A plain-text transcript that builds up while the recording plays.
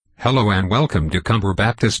Hello and welcome to Cumber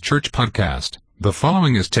Baptist Church Podcast. The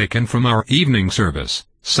following is taken from our evening service,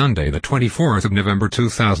 Sunday the 24th of November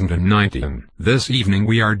 2019. This evening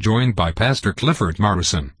we are joined by Pastor Clifford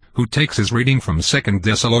Morrison, who takes his reading from 2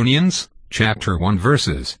 Thessalonians, chapter 1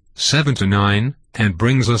 verses 7 to 9, and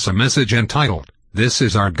brings us a message entitled, This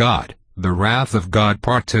is Our God, the Wrath of God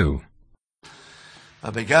Part 2.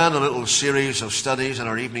 I began a little series of studies in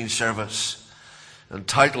our evening service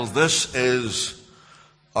entitled, This is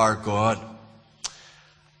Our God.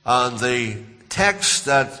 And the text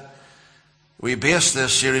that we base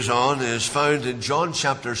this series on is found in John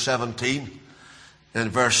chapter 17 in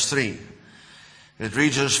verse 3. It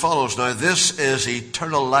reads as follows, Now this is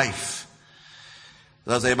eternal life,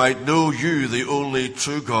 that they might know you, the only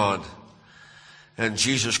true God, and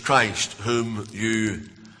Jesus Christ, whom you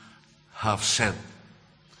have sent.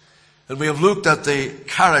 And we have looked at the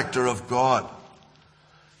character of God,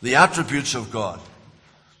 the attributes of God.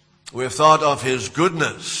 We have thought of His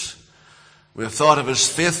goodness. We have thought of His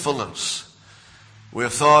faithfulness. We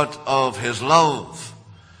have thought of His love.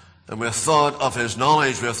 And we have thought of His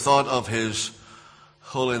knowledge. We have thought of His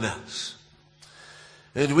holiness.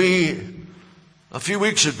 And we, a few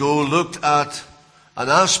weeks ago, looked at an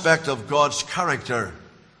aspect of God's character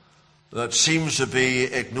that seems to be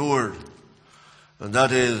ignored. And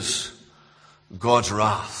that is God's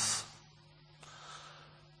wrath.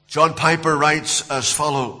 John Piper writes as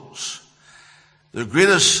follows, The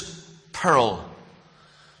greatest peril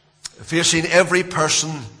facing every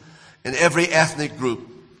person in every ethnic group,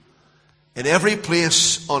 in every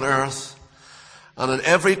place on earth, and in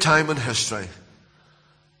every time in history,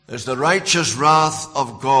 is the righteous wrath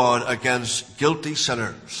of God against guilty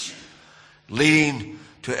sinners, leading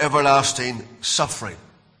to everlasting suffering,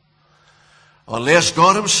 unless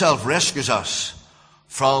God Himself rescues us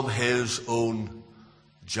from His own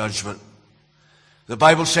judgment. The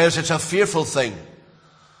Bible says it's a fearful thing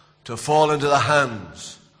to fall into the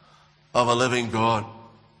hands of a living God.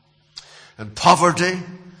 And poverty,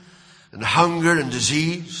 and hunger, and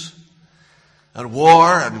disease, and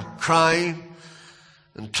war, and crime,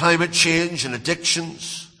 and climate change, and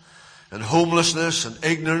addictions, and homelessness, and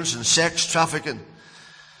ignorance, and sex trafficking,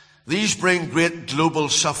 these bring great global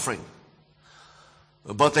suffering.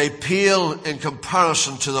 But they pale in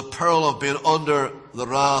comparison to the peril of being under the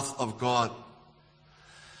wrath of God.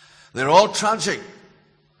 They're all tragic,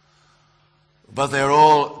 but they're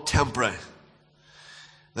all temporary.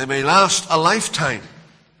 They may last a lifetime,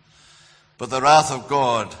 but the wrath of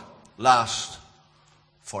God lasts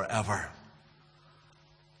forever.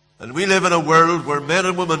 And we live in a world where men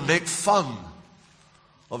and women make fun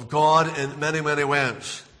of God in many, many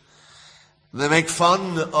ways. They make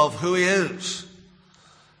fun of who He is.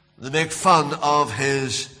 They make fun of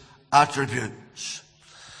His attributes.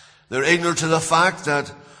 They're ignorant of the fact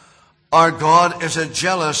that our God is a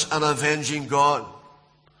jealous and avenging God.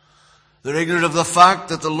 They're ignorant of the fact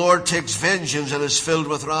that the Lord takes vengeance and is filled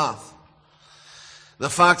with wrath. The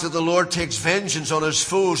fact that the Lord takes vengeance on His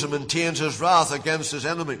foes and maintains His wrath against His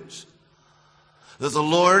enemies. That the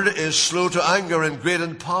Lord is slow to anger and great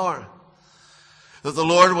in power. That the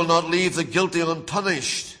Lord will not leave the guilty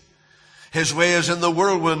unpunished. His way is in the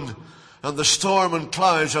whirlwind, and the storm and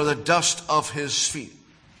clouds are the dust of His feet.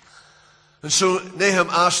 And so Nahum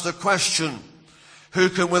asked the question, who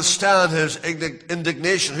can withstand His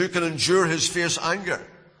indignation? Who can endure His fierce anger?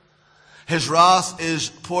 His wrath is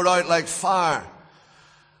poured out like fire,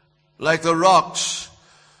 like the rocks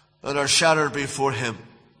that are shattered before Him.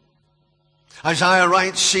 Isaiah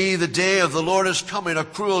writes, See, the day of the Lord is coming, a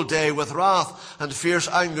cruel day with wrath and fierce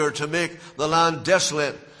anger to make the land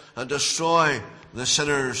desolate and destroy the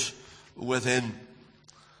sinners within.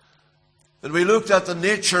 And we looked at the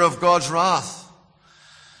nature of God's wrath.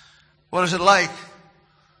 What is it like?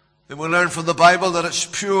 And we learned from the Bible that it's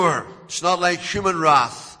pure. It's not like human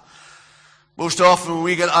wrath. Most often when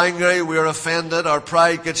we get angry, we are offended, our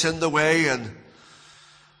pride gets in the way, and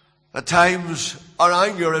at times our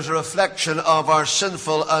anger is a reflection of our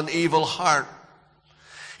sinful and evil heart.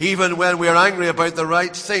 Even when we are angry about the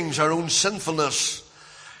right things, our own sinfulness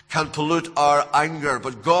can pollute our anger.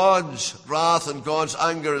 But God's wrath and God's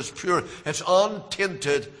anger is pure. It's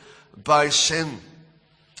untainted by sin.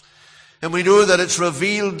 And we know that it's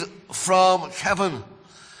revealed from heaven.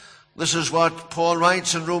 This is what Paul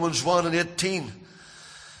writes in Romans 1:18.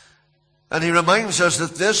 And he reminds us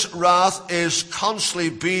that this wrath is constantly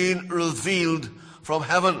being revealed from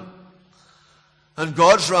heaven. And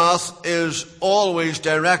God's wrath is always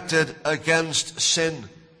directed against sin.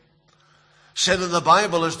 Sin in the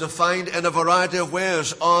Bible is defined in a variety of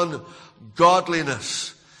ways.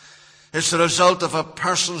 Ungodliness. It's the result of a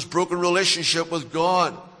person's broken relationship with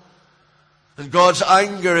God. And God's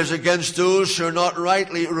anger is against those who are not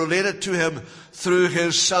rightly related to him through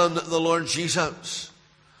his Son, the Lord Jesus.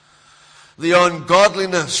 The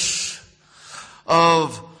ungodliness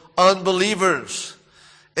of unbelievers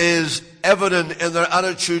is evident in their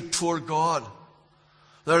attitude toward God.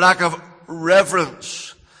 Their lack of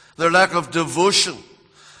reverence, their lack of devotion,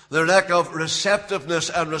 their lack of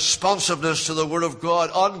receptiveness and responsiveness to the Word of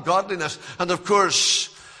God, ungodliness, and of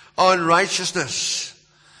course, unrighteousness.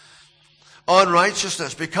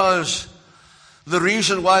 Unrighteousness, because the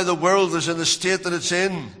reason why the world is in the state that it's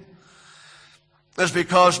in is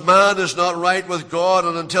because man is not right with God,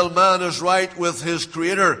 and until man is right with his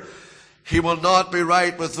Creator, he will not be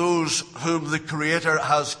right with those whom the Creator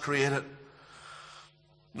has created.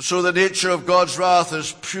 And so the nature of God's wrath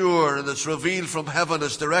is pure, and it's revealed from heaven.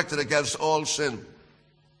 It's directed against all sin.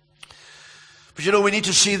 But you know, we need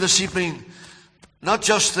to see this evening not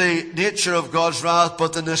just the nature of God's wrath,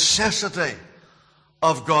 but the necessity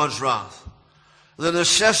of God's wrath. The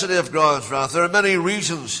necessity of God's wrath. There are many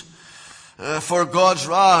reasons for God's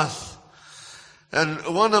wrath. And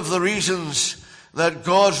one of the reasons that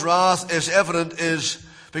God's wrath is evident is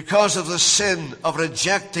because of the sin of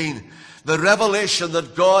rejecting the revelation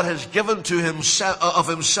that God has given to himself, of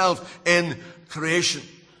himself in creation.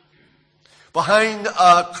 Behind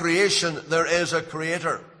a creation, there is a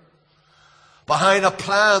creator. Behind a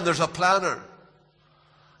plan, there's a planner.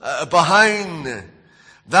 Behind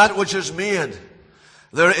that which is made,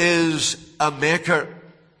 there is a maker.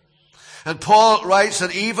 And Paul writes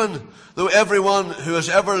that even though everyone who has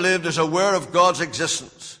ever lived is aware of God's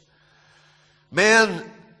existence, men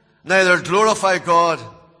neither glorify God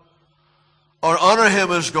or honor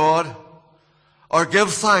him as God or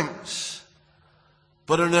give thanks,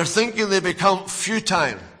 but in their thinking they become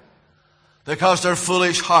futile because their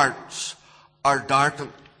foolish hearts are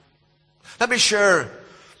darkened. Let me share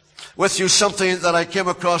with you something that I came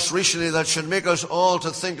across recently that should make us all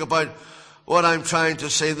to think about what I'm trying to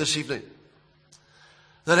say this evening.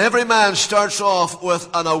 That every man starts off with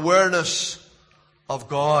an awareness of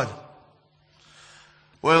God.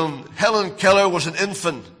 When Helen Keller was an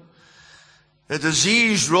infant, a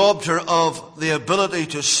disease robbed her of the ability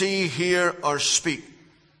to see, hear, or speak.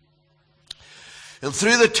 And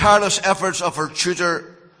through the tireless efforts of her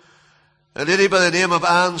tutor, a lady by the name of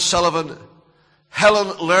Anne Sullivan,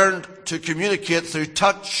 Helen learned to communicate through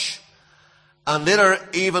touch and later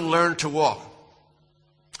even learned to walk.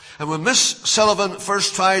 And when Miss Sullivan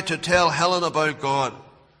first tried to tell Helen about God,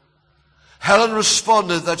 Helen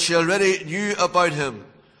responded that she already knew about him.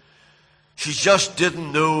 She just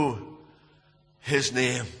didn't know his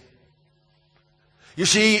name. You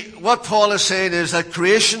see, what Paul is saying is that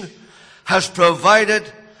creation has provided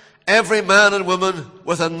every man and woman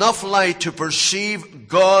with enough light to perceive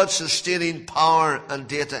God's sustaining power and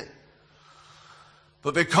deity.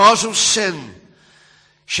 But because of sin,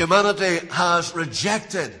 humanity has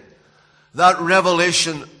rejected that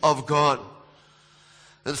revelation of God.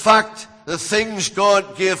 In fact, the things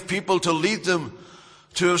God gave people to lead them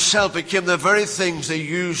to himself became the very things they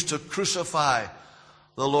used to crucify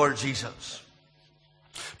the Lord Jesus.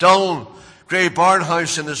 Donald Gray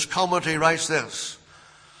Barnhouse in his commentary writes this: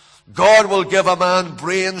 God will give a man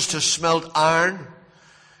brains to smelt iron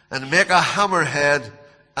and make a hammerhead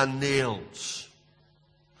and nails.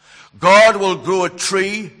 God will grow a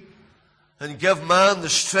tree and give man the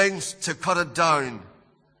strength to cut it down,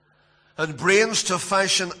 and brains to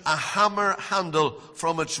fashion a hammer handle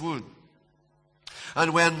from its wood.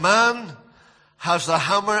 And when man has the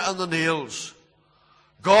hammer and the nails,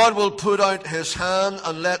 God will put out his hand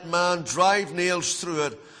and let man drive nails through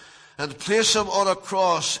it and place him on a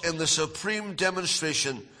cross in the supreme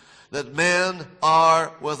demonstration that men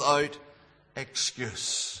are without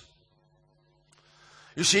excuse.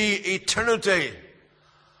 You see, eternity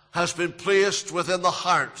has been placed within the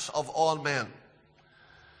hearts of all men.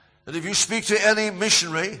 And if you speak to any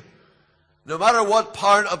missionary, no matter what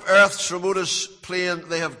part of earth's remotest plain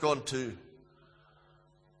they have gone to,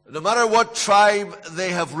 no matter what tribe they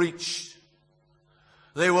have reached,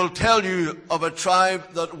 they will tell you of a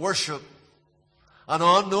tribe that worship an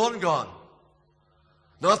unknown God.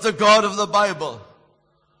 Not the God of the Bible,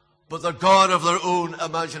 but the God of their own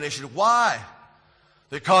imagination. Why?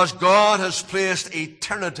 Because God has placed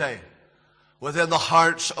eternity within the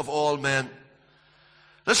hearts of all men.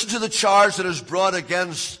 Listen to the charge that is brought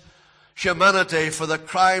against humanity for the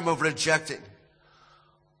crime of rejecting.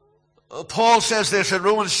 Paul says this in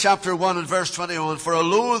Romans chapter 1 and verse 21, for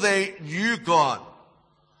although they knew God,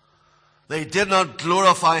 they did not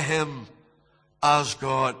glorify him as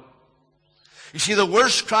God. You see, the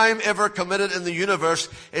worst crime ever committed in the universe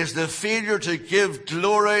is the failure to give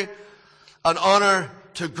glory and honor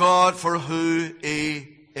to God for who He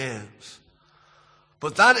is.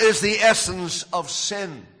 But that is the essence of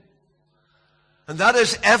sin. And that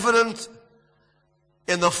is evident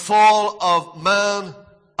in the fall of man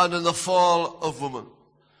and in the fall of woman,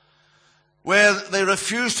 where they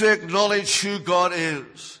refuse to acknowledge who God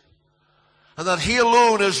is, and that He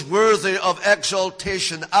alone is worthy of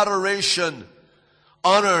exaltation, adoration,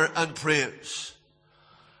 honor, and praise.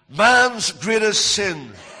 Man's greatest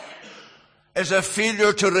sin is a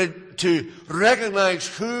failure to recognize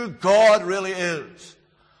who God really is.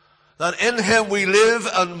 That in Him we live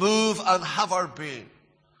and move and have our being.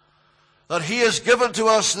 That He has given to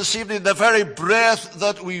us this evening the very breath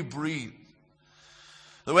that we breathe.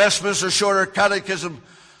 The Westminster Shorter Catechism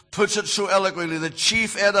puts it so eloquently. The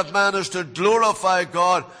chief end of man is to glorify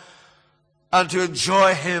God and to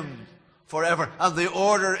enjoy Him forever. And the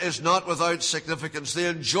order is not without significance. The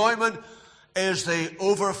enjoyment is the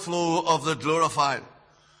overflow of the glorified.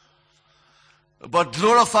 But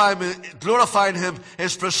glorifying Him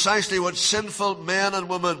is precisely what sinful men and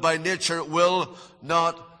women by nature will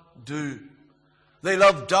not do. They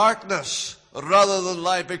love darkness rather than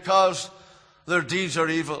light because their deeds are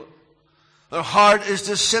evil. Their heart is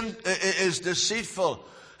deceitful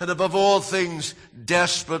and above all things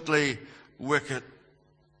desperately wicked.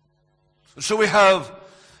 So we have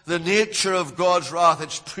the nature of God's wrath.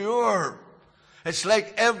 It's pure. It's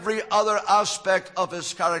like every other aspect of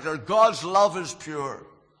His character. God's love is pure.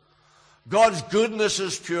 God's goodness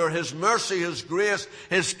is pure. His mercy, His grace,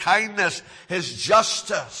 His kindness, His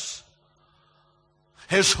justice,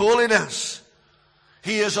 His holiness.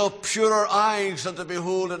 He is of purer eyes than to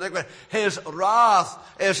behold iniquity. His wrath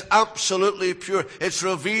is absolutely pure. It's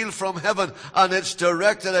revealed from heaven and it's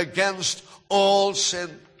directed against all sin.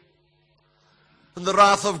 And the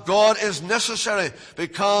wrath of God is necessary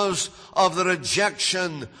because of the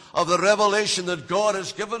rejection of the revelation that God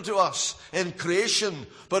has given to us in creation,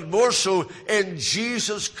 but more so in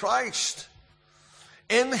Jesus Christ.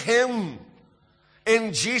 In Him,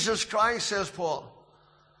 in Jesus Christ, says Paul,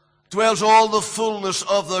 dwells all the fullness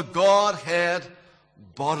of the Godhead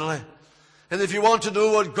bodily. And if you want to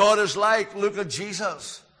know what God is like, look at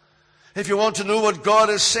Jesus. If you want to know what God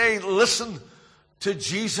is saying, listen to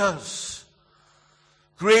Jesus.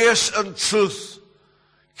 Grace and truth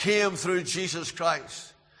came through Jesus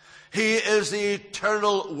Christ. He is the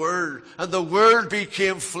eternal Word, and the Word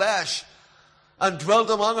became flesh and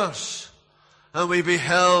dwelt among us, and we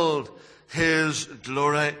beheld His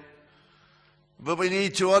glory. But we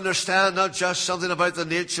need to understand not just something about the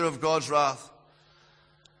nature of God's wrath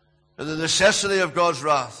and the necessity of God's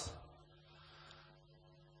wrath,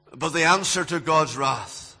 but the answer to God's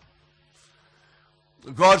wrath.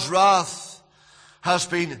 God's wrath has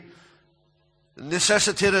been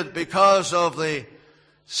necessitated because of the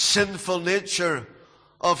sinful nature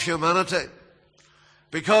of humanity,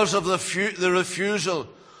 because of the refusal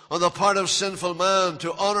on the part of sinful man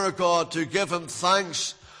to honor God, to give Him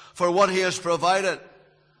thanks for what He has provided,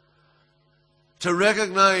 to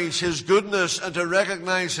recognize His goodness and to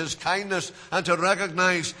recognize His kindness and to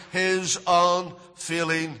recognize His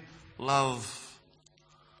unfailing love.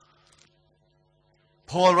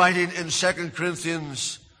 Paul, writing in 2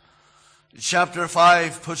 Corinthians chapter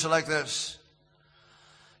 5, puts it like this.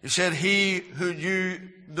 He said, He who knew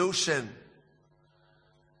no sin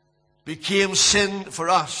became sin for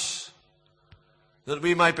us, that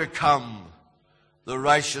we might become the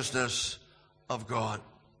righteousness of God.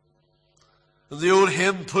 And the old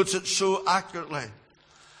hymn puts it so accurately.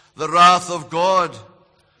 The wrath of God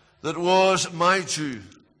that was my due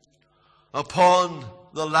upon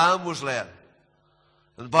the Lamb was laid,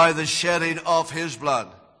 and by the shedding of His blood,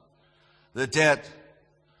 the debt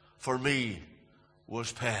for me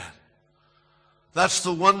was paid. That's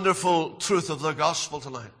the wonderful truth of the gospel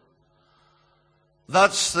tonight.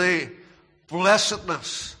 That's the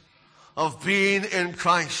blessedness of being in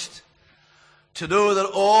Christ. To know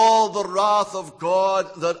that all the wrath of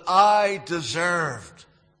God that I deserved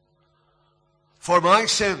for my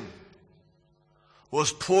sin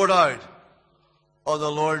was poured out on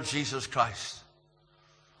the Lord Jesus Christ.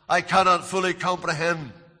 I cannot fully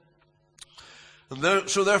comprehend. And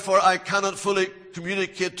so therefore I cannot fully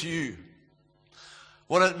communicate to you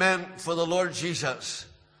what it meant for the Lord Jesus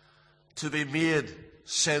to be made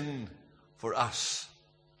sin for us.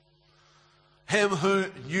 Him who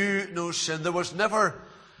knew no sin. There was never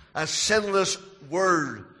a sinless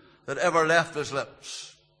word that ever left His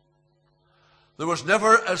lips. There was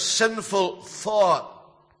never a sinful thought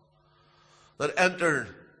that entered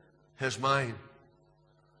His mind.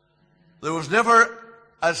 There was never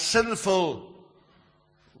a sinful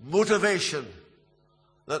motivation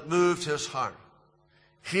that moved his heart.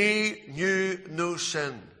 He knew no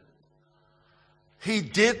sin. He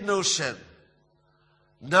did no sin.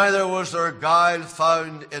 Neither was there guile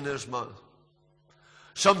found in his mouth.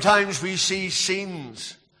 Sometimes we see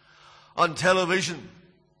scenes on television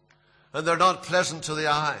and they're not pleasant to the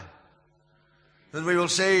eye. And we will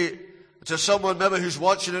say to someone maybe who's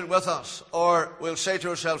watching it with us, or we'll say to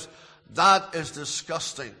ourselves, that is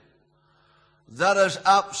disgusting. That is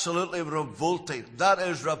absolutely revolting. That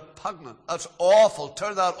is repugnant. That's awful.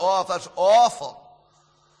 Turn that off. That's awful.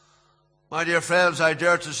 My dear friends, I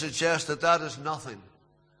dare to suggest that that is nothing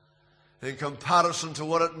in comparison to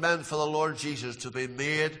what it meant for the Lord Jesus to be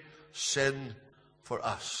made sin for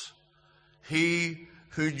us. He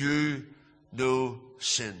who knew no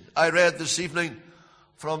sin. I read this evening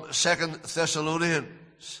from 2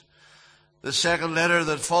 Thessalonians, the second letter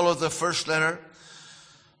that followed the first letter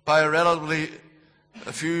by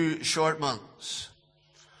a few short months.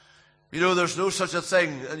 You know, there's no such a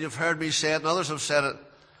thing, and you've heard me say it, and others have said it,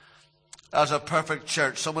 as a perfect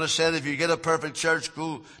church. Someone has said, if you get a perfect church,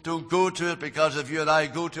 don't go to it, because if you and I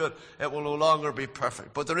go to it, it will no longer be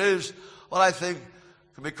perfect. But there is what I think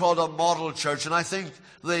can be called a model church, and I think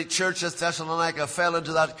the church at Thessalonica fell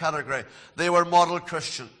into that category. They were model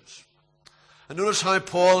Christians. And notice how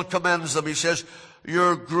Paul commends them. He says,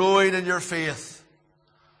 you're growing in your faith.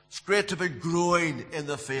 It's great to be growing in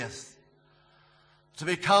the faith, to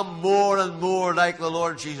become more and more like the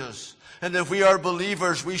Lord Jesus. And if we are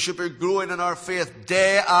believers, we should be growing in our faith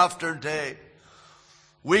day after day,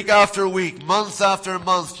 week after week, month after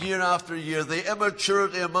month, year after year. The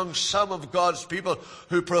immaturity among some of God's people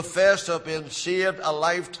who profess to have been saved a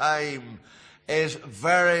lifetime is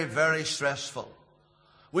very, very stressful.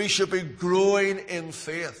 We should be growing in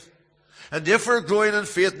faith. And if we're growing in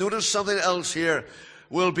faith, notice something else here.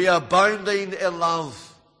 We'll be abounding in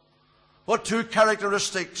love. What two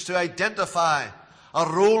characteristics to identify a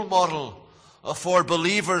role model for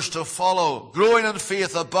believers to follow. Growing in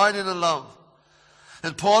faith, abounding in love.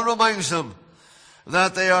 And Paul reminds them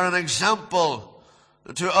that they are an example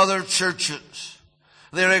to other churches.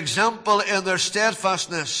 They're an example in their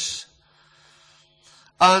steadfastness.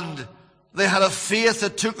 And they had a faith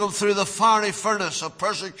that took them through the fiery furnace of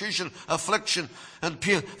persecution, affliction, and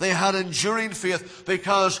pain. They had enduring faith,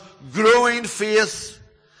 because growing faith,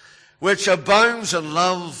 which abounds in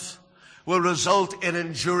love, will result in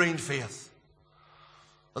enduring faith.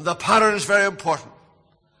 And the pattern is very important.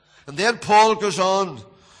 And then Paul goes on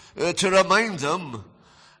to remind them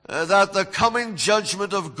that the coming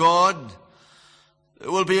judgment of God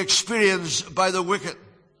will be experienced by the wicked.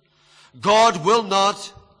 God will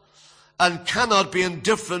not and cannot be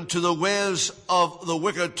indifferent to the ways of the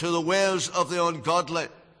wicked, to the ways of the ungodly.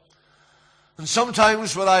 And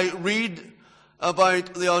sometimes when I read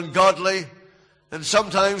about the ungodly, and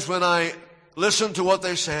sometimes when I listen to what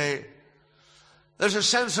they say, there's a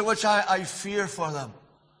sense in which I fear for them,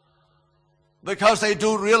 because they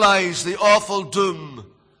don't realize the awful doom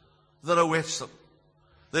that awaits them.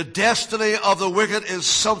 The destiny of the wicked is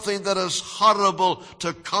something that is horrible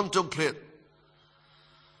to contemplate.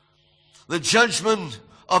 The judgment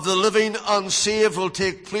of the living unsaved will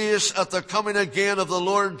take place at the coming again of the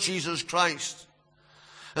Lord Jesus Christ.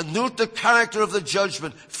 And note the character of the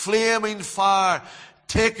judgment: flaming fire,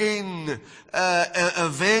 taking a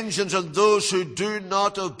vengeance on those who do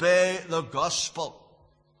not obey the gospel.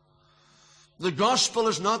 The gospel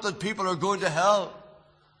is not that people are going to hell.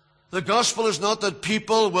 The gospel is not that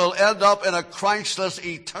people will end up in a Christless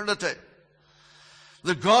eternity.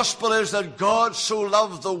 The gospel is that God so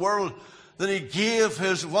loved the world that He gave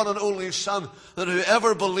His one and only Son, that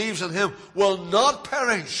whoever believes in Him will not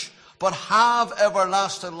perish, but have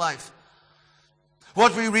everlasting life.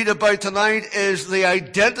 What we read about tonight is the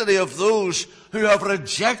identity of those who have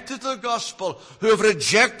rejected the gospel, who have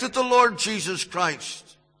rejected the Lord Jesus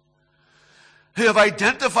Christ, who have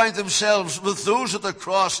identified themselves with those at the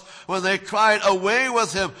cross when they cried, "Away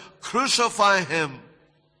with Him, crucify Him."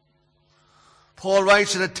 Paul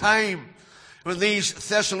writes at a time when these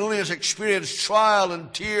Thessalonians experienced trial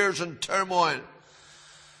and tears and turmoil,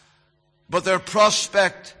 but their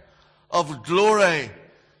prospect of glory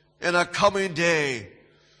in a coming day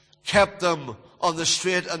kept them on the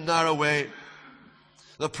straight and narrow way.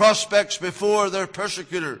 The prospects before their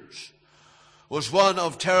persecutors was one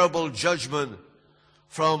of terrible judgment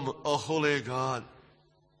from a holy God.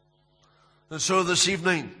 And so this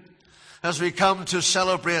evening, as we come to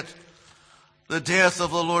celebrate the death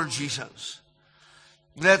of the Lord Jesus,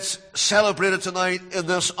 let's celebrate it tonight in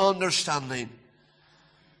this understanding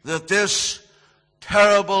that this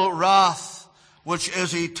terrible wrath, which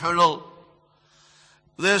is eternal,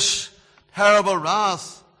 this terrible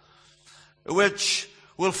wrath which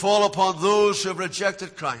will fall upon those who have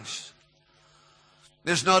rejected Christ.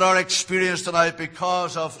 Is not our experience tonight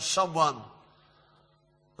because of someone,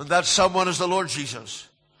 and that someone is the Lord Jesus,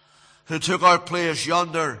 who took our place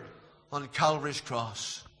yonder on Calvary's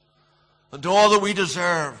cross, and all that we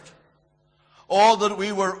deserved, all that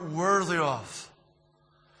we were worthy of,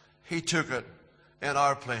 He took it in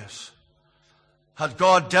our place. Had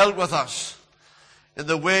God dealt with us in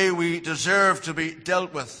the way we deserve to be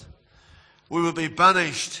dealt with, we would be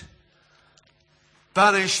banished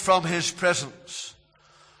from His presence,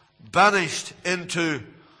 banished into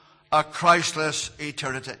a Christless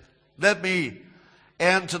eternity. Let me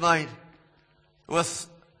end tonight with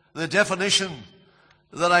the definition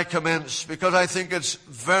that I commenced, because I think it's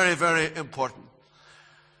very, very important.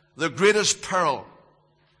 The greatest peril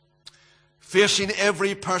facing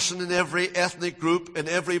every person in every ethnic group, in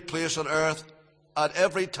every place on earth, at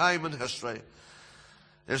every time in history,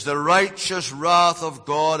 is the righteous wrath of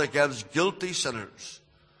God against guilty sinners,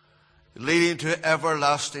 leading to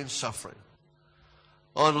everlasting suffering,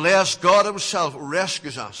 unless God Himself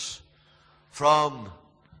rescues us from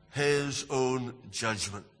His own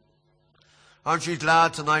judgment. Aren't you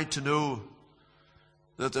glad tonight to know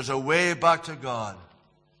that there's a way back to God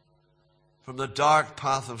from the dark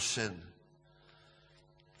path of sin?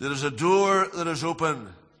 There is a door that is open,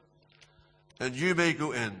 and you may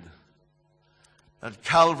go in. At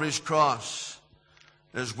Calvary's cross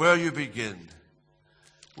is where you begin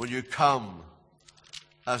when you come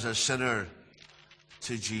as a sinner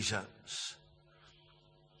to Jesus.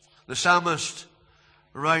 The psalmist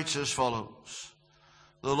writes as follows: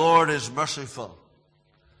 the Lord is merciful,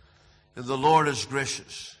 and the Lord is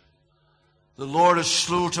gracious. The Lord is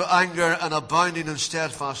slow to anger and abounding in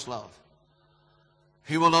steadfast love.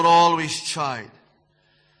 He will not always chide,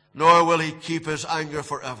 nor will He keep His anger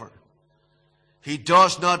forever. He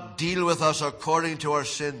does not deal with us according to our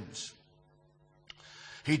sins.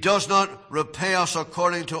 He does not repay us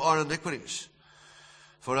according to our iniquities.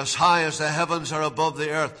 For as high as the heavens are above the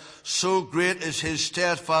earth, so great is His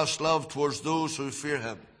steadfast love towards those who fear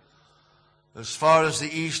Him. As far as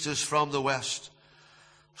the east is from the west,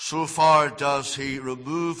 so far does He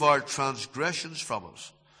remove our transgressions from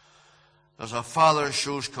us. As a father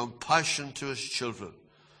shows compassion to his children,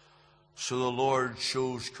 so the Lord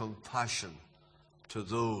shows compassion to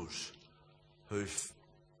those who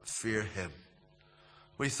fear Him.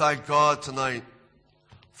 We thank God tonight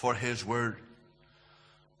for His word.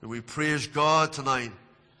 And we praise God tonight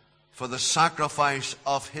for the sacrifice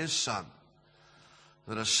of His Son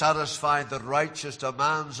that has satisfied the righteous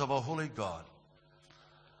demands of a holy God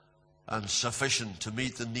and sufficient to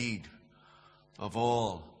meet the need of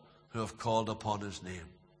all who have called upon His name.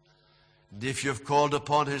 And if you have called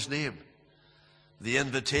upon His name, the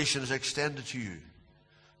invitation is extended to you.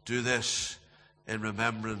 Do this in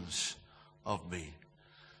remembrance of me.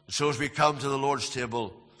 And so as we come to the Lord's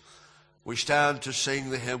table, we stand to sing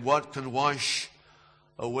the hymn, What Can Wash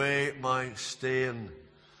Away My Stain?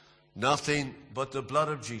 Nothing but the blood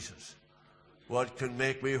of Jesus. What can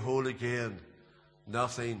make me whole again?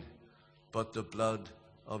 Nothing but the blood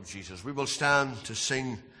of Jesus. We will stand to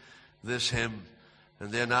sing this hymn,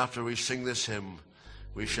 and then after we sing this hymn,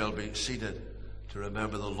 we shall be seated to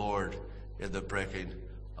remember the Lord in the breaking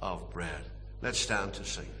of bread. Let's stand to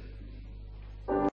sing.